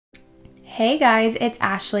Hey guys, it's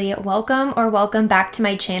Ashley. Welcome back to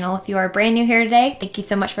my channel. If you are brand new here today, thank you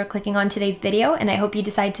so much for clicking on today's video, and I hope you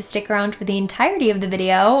decide to stick around for the entirety of the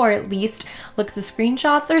video, or at least look at the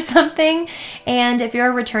screenshots or something. And if you're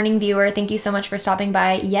a returning viewer, thank you so much for stopping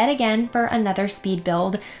by yet again for another speed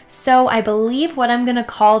build. So I believe what I'm gonna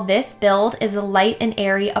call this build is a light and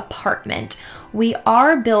airy apartment. We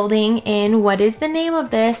are building in, what is the name of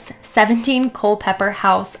this? 17 Culpepper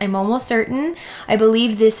house. I'm almost certain. I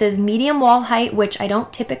believe this is medium wall height, which I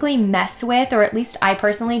don't typically mess with, or at least I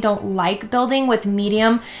personally don't like building with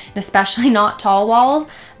medium, and especially not tall walls.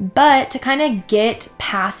 But to kind of get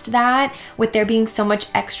past that, with there being so much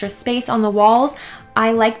extra space on the walls,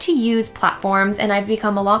 I like to use platforms, and I've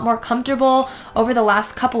become a lot more comfortable over the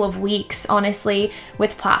last couple of weeks, honestly,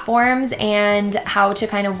 with platforms and how to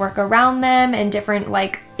kind of work around them and different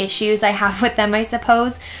issues I have with them, I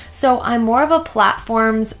suppose. So I'm more of a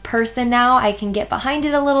platforms person now. I can get behind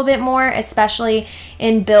it a little bit more, especially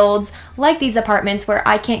in builds like these apartments where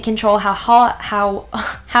I can't control how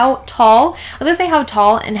tall, I was gonna say how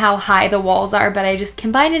tall and how high the walls are, but I just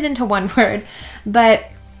combined it into one word. But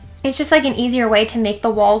it's just like an easier way to make the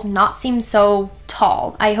walls not seem so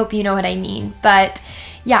tall. I hope you know what I mean. But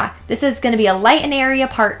yeah, this is going to be a light and airy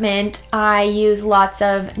apartment. I use lots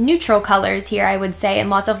of neutral colors here, I would say,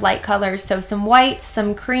 and lots of light colors. So some whites,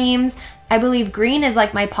 some creams. I believe green is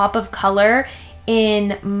like my pop of color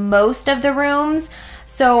in most of the rooms.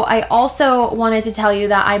 So I also wanted to tell you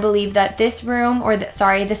that I believe that this room, or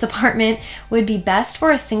this apartment would be best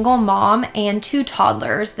for a single mom and two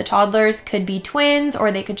toddlers. The toddlers could be twins,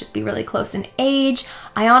 or they could just be really close in age.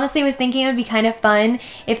 I honestly was thinking it would be kind of fun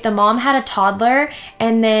if the mom had a toddler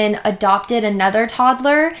and then adopted another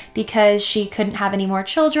toddler because she couldn't have any more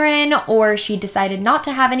children, or she decided not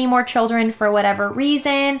to have any more children for whatever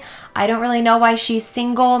reason. I don't really know why she's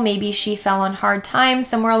single. Maybe she fell on hard times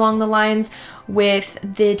somewhere along the lines with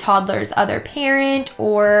the toddler's other parent,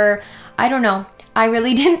 or I don't know. I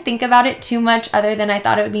really didn't think about it too much, other than I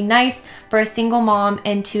thought it would be nice for a single mom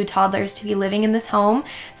and two toddlers to be living in this home.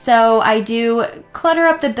 So I do clutter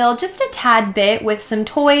up the build just a tad bit with some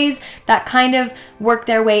toys that kind of work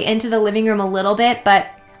their way into the living room a little bit, but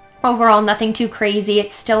overall nothing too crazy.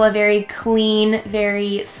 It's still a very clean,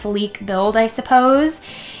 very sleek build, I suppose.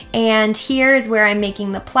 And here is where I'm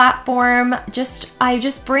making the platform. I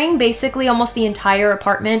just bring basically almost the entire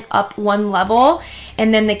apartment up one level,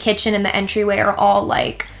 and then the kitchen and the entryway are all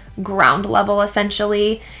like ground level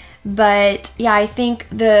essentially. But yeah, I think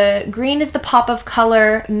the green is the pop of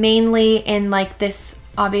color mainly in like this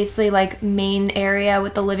obviously like main area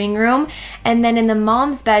with the living room, and then in the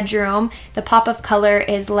mom's bedroom the pop of color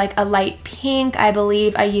is like a light pink. I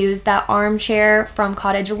believe I used that armchair from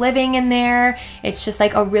Cottage Living in there. It's just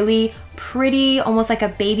like a really pretty, almost like a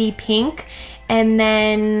baby pink. And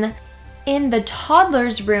then in the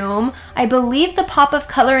toddler's room, I believe the pop of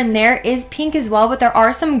color in there is pink as well, but there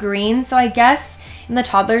are some greens. So I guess in the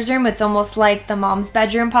toddler's room it's almost like the mom's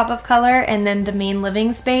bedroom pop of color and then the main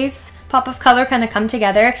living space pop of color kind of come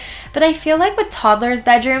together. But I feel like with toddlers'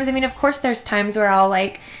 bedrooms, I mean, of course there's times where I'll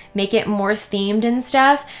like make it more themed and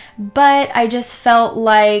stuff, but I just felt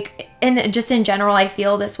like, and just in general I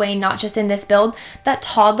feel this way, not just in this build, that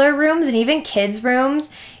toddler rooms and even kids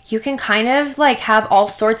rooms, you can kind of like have all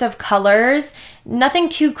sorts of colors. Nothing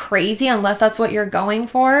too crazy unless that's what you're going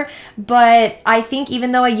for, but I think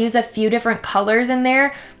even though I use a few different colors in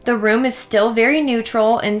there, the room is still very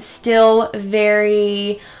neutral and still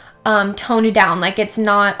very toned down. Like it's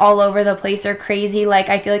not all over the place or crazy. Like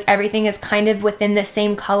I feel like everything is kind of within the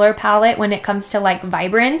same color palette when it comes to like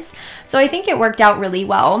vibrance. So I think it worked out really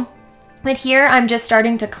well. But here I'm just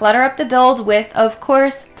starting to clutter up the build with, of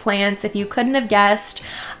course, plants, if you couldn't have guessed.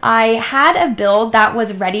 I had a build that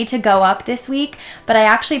was ready to go up this week, but I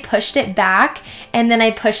actually pushed it back, and then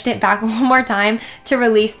I pushed it back one more time to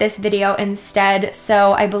release this video instead.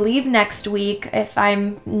 So I believe next week, if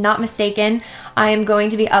I'm not mistaken, I am going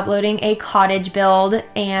to be uploading a cottage build,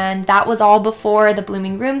 and that was all before the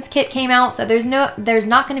Blooming Rooms kit came out. So there's not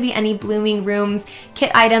going to be any Blooming Rooms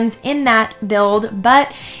kit items in that build,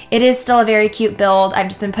 but it is still a very cute build. I've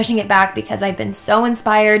just been pushing it back because I've been so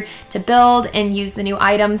inspired to build and use the new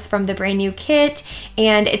items from the brand new kit,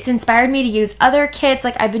 and it's inspired me to use other kits.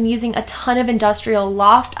 Like I've been using a ton of industrial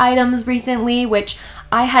loft items recently, which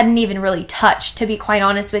I hadn't even really touched, to be quite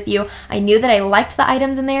honest with you. I knew that I liked the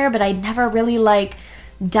items in there, but I'd never really like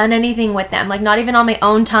done anything with them, like not even on my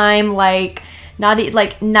own time, like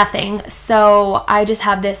nothing. So I just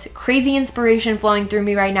have this crazy inspiration flowing through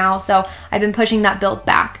me right now, so I've been pushing that build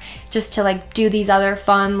back just to like do these other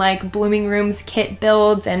fun like Blooming Rooms kit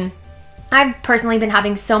builds and I've personally been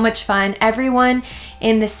having so much fun. Everyone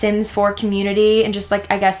in the Sims 4 community, and just like,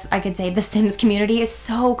 I guess I could say the Sims community, is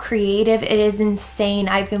so creative. It is insane.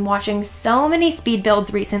 I've been watching so many speed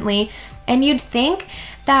builds recently, and you'd think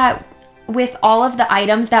that with all of the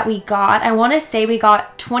items that we got, I want to say we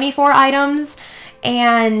got 24 items,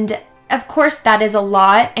 and of course that is a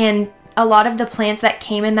lot, and a lot of the plants that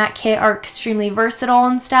came in that kit are extremely versatile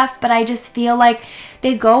and stuff, but I just feel like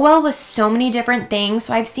they go well with so many different things.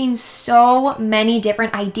 So I've seen so many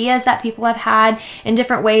different ideas that people have had and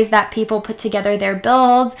different ways that people put together their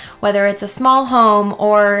builds, whether it's a small home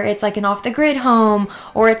or it's like an off-the-grid home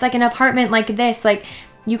or it's like an apartment like this. Like,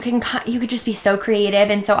 you could just be so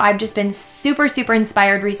creative, and so I've just been super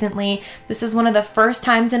inspired recently. This is one of the first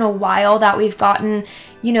times in a while that we've gotten,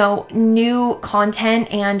 you know, new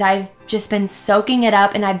content, and I've just been soaking it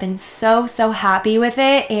up, and I've been so happy with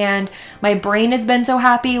it, and my brain has been so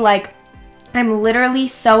happy. Like, I'm literally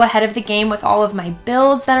so ahead of the game with all of my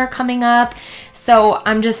builds that are coming up, so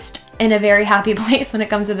I'm just in a very happy place when it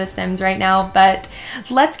comes to The Sims right now. But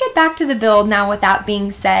let's get back to the build now. With that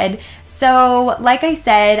being said, so like I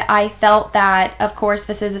said, I felt that, of course,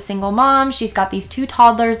 this is a single mom. She's got these 2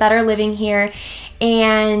 toddlers that are living here,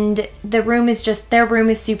 and the room is just, their room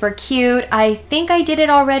is super cute. I think I did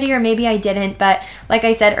it already, or maybe I didn't, but like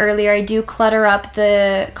I said earlier, I do clutter up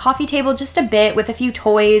the coffee table just a bit with a few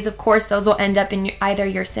toys. Of course, those will end up in either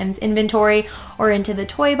your Sims inventory or into the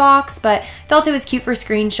toy box, but felt it was cute for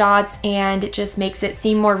screenshots, and it just makes it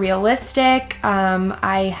seem more realistic.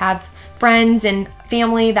 I have friends and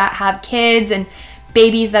family that have kids and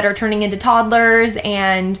babies that are turning into toddlers,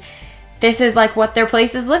 and this is like what their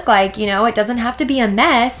places look like. You know, it doesn't have to be a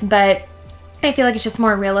mess, but I feel like it's just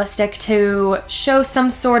more realistic to show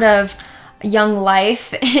some sort of young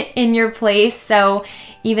life in your place. So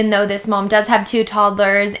even though this mom does have 2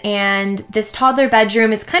 toddlers, and this toddler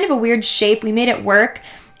bedroom is kind of a weird shape, we made it work,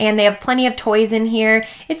 and they have plenty of toys in here.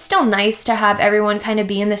 It's still nice to have everyone kind of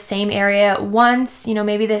be in the same area at once. You know,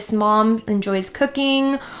 maybe this mom enjoys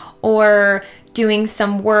cooking or doing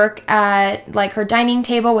some work at like her dining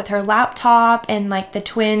table with her laptop, and like the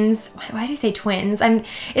twins, why do I say twins?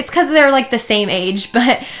 It's because they're like the same age,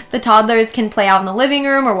 but the toddlers can play out in the living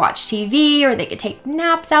room or watch TV, or they could take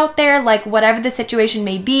naps out there, like whatever the situation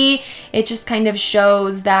may be. It just kind of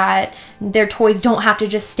shows that their toys don't have to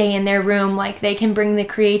just stay in their room. Like, they can bring the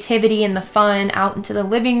creativity and the fun out into the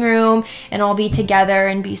living room and all be together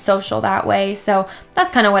and be social that way. So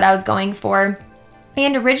that's kind of what I was going for.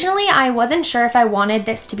 And originally I wasn't sure if I wanted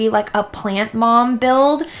this to be like a plant mom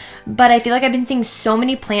build, but I feel like I've been seeing so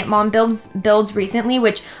many plant mom builds recently,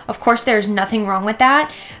 which of course there's nothing wrong with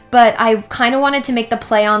that, but I kind of wanted to make the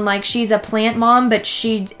play on like she's a plant mom, but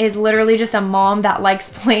she is literally just a mom that likes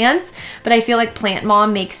plants. But I feel like plant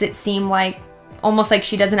mom makes it seem like almost like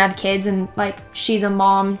she doesn't have kids, and like she's a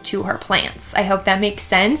mom to her plants. I hope that makes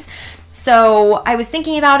sense. So I was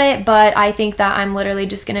thinking about it, but I think that I'm literally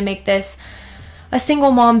just gonna make this a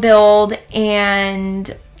single mom build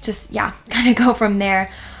and just, yeah, kind of go from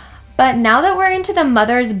there. But now that we're into the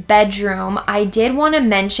mother's bedroom, I did want to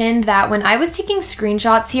mention that when I was taking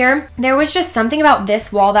screenshots here, there was just something about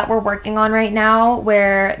this wall that we're working on right now,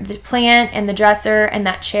 where the plant and the dresser and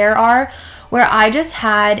that chair are, where I just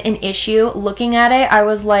had an issue looking at it. I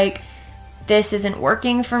was like, this isn't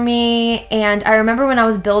working for me. And I remember when I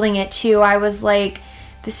was building it too, I was like,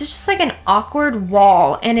 this is just like an awkward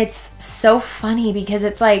wall. And it's so funny because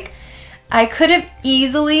it's like, I could have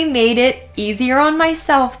easily made it easier on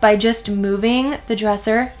myself by just moving the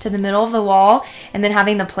dresser to the middle of the wall and then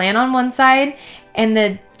having the plant on one side and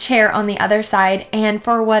the chair on the other side. And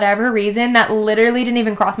for whatever reason, that literally didn't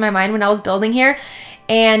even cross my mind when I was building here.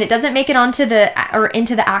 And it doesn't make it onto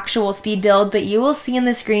into the actual speed build, but you will see in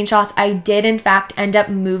the screenshots, I did in fact end up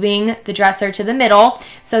moving the dresser to the middle.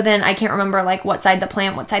 So then I can't remember like what side the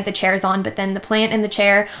plant, what side the chair's on, but then the plant and the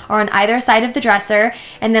chair are on either side of the dresser.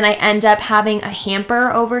 And then I end up having a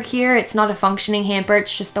hamper over here. It's not a functioning hamper,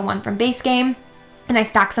 it's just the one from base game. And I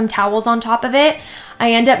stack some towels on top of it.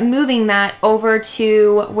 I end up moving that over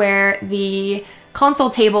to where the console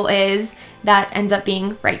table is. That ends up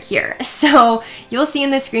being right here. So you'll see in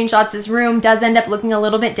the screenshots, this room does end up looking a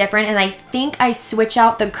little bit different, and I think I switch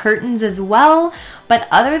out the curtains as well. But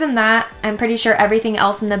other than that, I'm pretty sure everything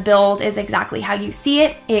else in the build is exactly how you see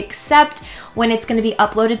it, except when it's going to be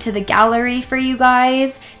uploaded to the gallery for you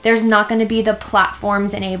guys, there's not going to be the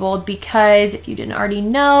platforms enabled, because if you didn't already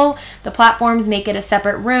know, the platforms make it a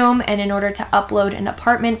separate room, and in order to upload an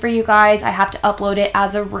apartment for you guys, I have to upload it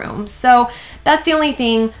as a room. So that's the only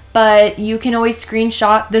thing, but you can always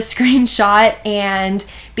screenshot the screenshot and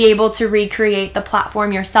be able to recreate the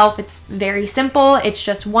platform yourself. It's very simple. It's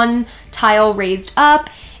just one tile raised up,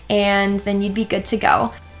 and then you'd be good to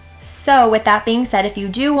go. So with that being said, if you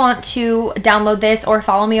do want to download this or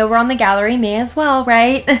follow me over on the gallery, may as well,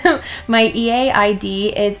 right? My EA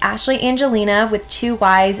ID is ashleyyangelinaa with 2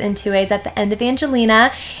 Y's and 2 A's at the end of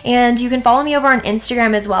Angelina. And you can follow me over on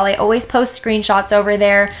Instagram as well. I always post screenshots over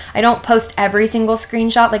there. I don't post every single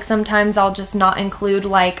screenshot. Like sometimes I'll just not include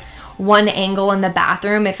like one angle in the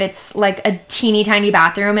bathroom if it's like a teeny tiny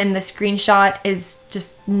bathroom and the screenshot is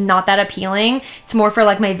just not that appealing. It's more for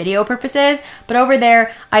like my video purposes. But over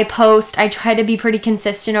there I try to be pretty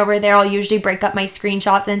consistent over there. I'll usually break up my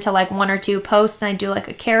screenshots into like 1 or 2 posts, and I do like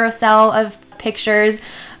a carousel of pictures.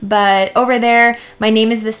 But over there, my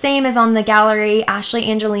name is the same as on the gallery,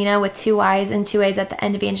 ashleyyangelinaa with 2 Y's and 2 A's at the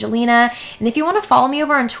end of Angelina. And if you want to follow me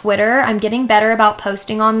over on Twitter, I'm getting better about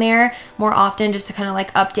posting on there more often, just to kind of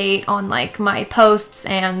like update on like my posts,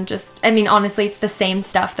 and just, I mean, honestly, it's the same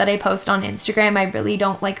stuff that I post on Instagram. I really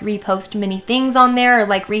don't like repost many things on there or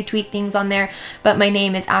like retweet things on there, but my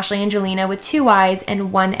name is ashleyyangelinaa with 2 Y's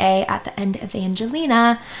and 1 A at the end of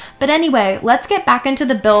Angelina. But anyway, let's get back into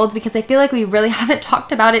the builds, because I feel like we really haven't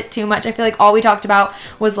talked about it too much. I feel like all we talked about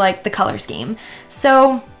was like the color scheme.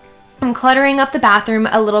 So I'm cluttering up the bathroom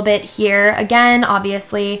a little bit here. Again,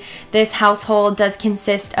 obviously, this household does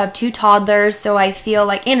consist of 2 toddlers, so I feel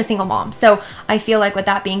like, and a single mom. So I feel like with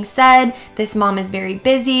that being said, this mom is very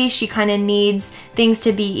busy. She kind of needs things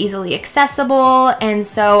to be easily accessible. And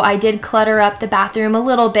so I did clutter up the bathroom a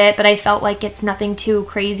little bit, but I felt like it's nothing too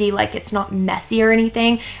crazy. Like it's not messy or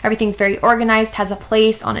anything. Everything's very organized, has a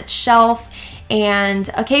place on its shelf. And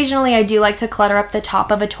occasionally I do like to clutter up the top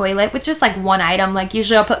of a toilet with just like one item. Like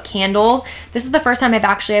usually I'll put candles. This is the first time I've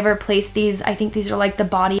actually ever placed these. I think these are like the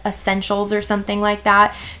body essentials or something like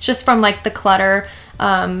that. It's just from like the clutter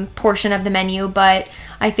portion of the menu, but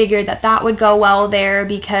I figured that that would go well there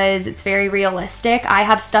because it's very realistic. I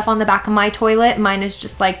have stuff on the back of my toilet. Mine is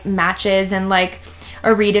just like matches and like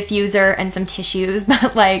a rediffuser and some tissues,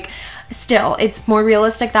 but like still, it's more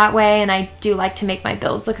realistic that way, and I do like to make my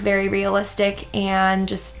builds look very realistic and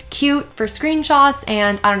just cute for screenshots,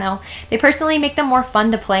 and I don't know, they personally make them more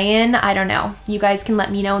fun to play in. I don't know. You guys can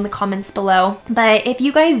let me know in the comments below. But if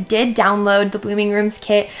you guys did download the Blooming Rooms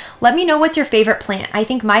kit, let me know what's your favorite plant. I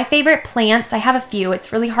think my favorite plants, I have a few,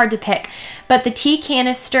 it's really hard to pick, but the tea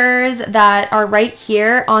canisters that are right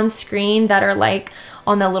here on screen that are like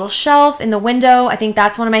on the little shelf in the window, I think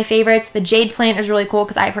that's one of my favorites. The jade plant is really cool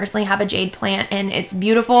because I personally have a jade plant and it's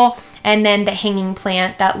beautiful. And then the hanging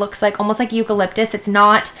plant that looks like almost like eucalyptus. It's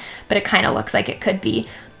not, but it kind of looks like it could be.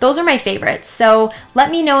 Those are my favorites. So let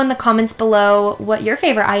me know in the comments below what your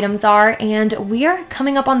favorite items are, and we are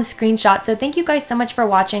coming up on the screenshot. So thank you guys so much for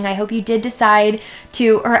watching. I hope you did decide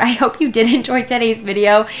to, or I hope you did enjoy today's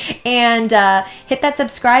video, and hit that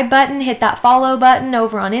subscribe button, hit that follow button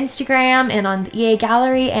over on Instagram and on the EA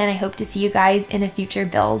Gallery, and I hope to see you guys in a future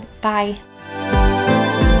build. Bye.